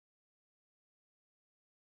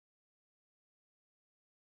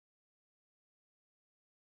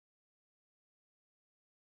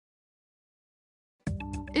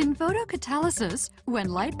In photocatalysis, when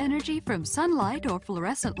light energy from sunlight or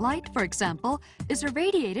fluorescent light, for example, is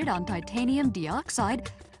irradiated on titanium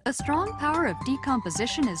dioxide, a strong power of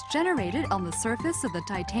decomposition is generated on the surface of the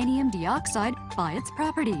titanium dioxide by its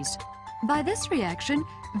properties. By this reaction,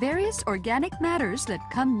 various organic matters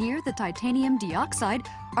that come near the titanium dioxide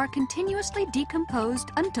are continuously decomposed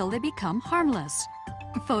until they become harmless.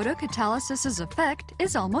 Photocatalysis's effect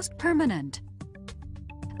is almost permanent.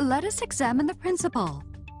 Let us examine the principle.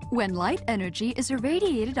 When light energy is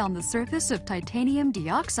irradiated on the surface of titanium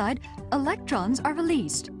dioxide, electrons are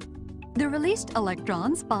released. The released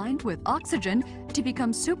electrons bind with oxygen to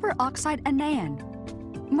become superoxide anion.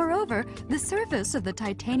 Moreover, the surface of the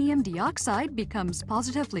titanium dioxide becomes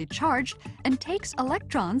positively charged and takes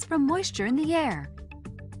electrons from moisture in the air.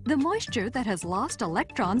 The moisture that has lost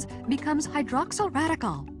electrons becomes hydroxyl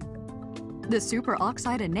radical. The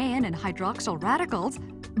superoxide anion and hydroxyl radicals,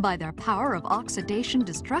 by their power of oxidation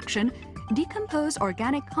destruction, decompose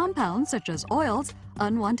organic compounds such as oils,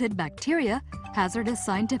 unwanted bacteria, hazardous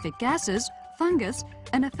scientific gases, fungus,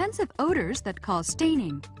 and offensive odors that cause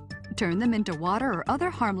staining, turn them into water or other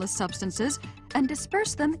harmless substances, and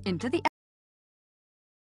disperse them into the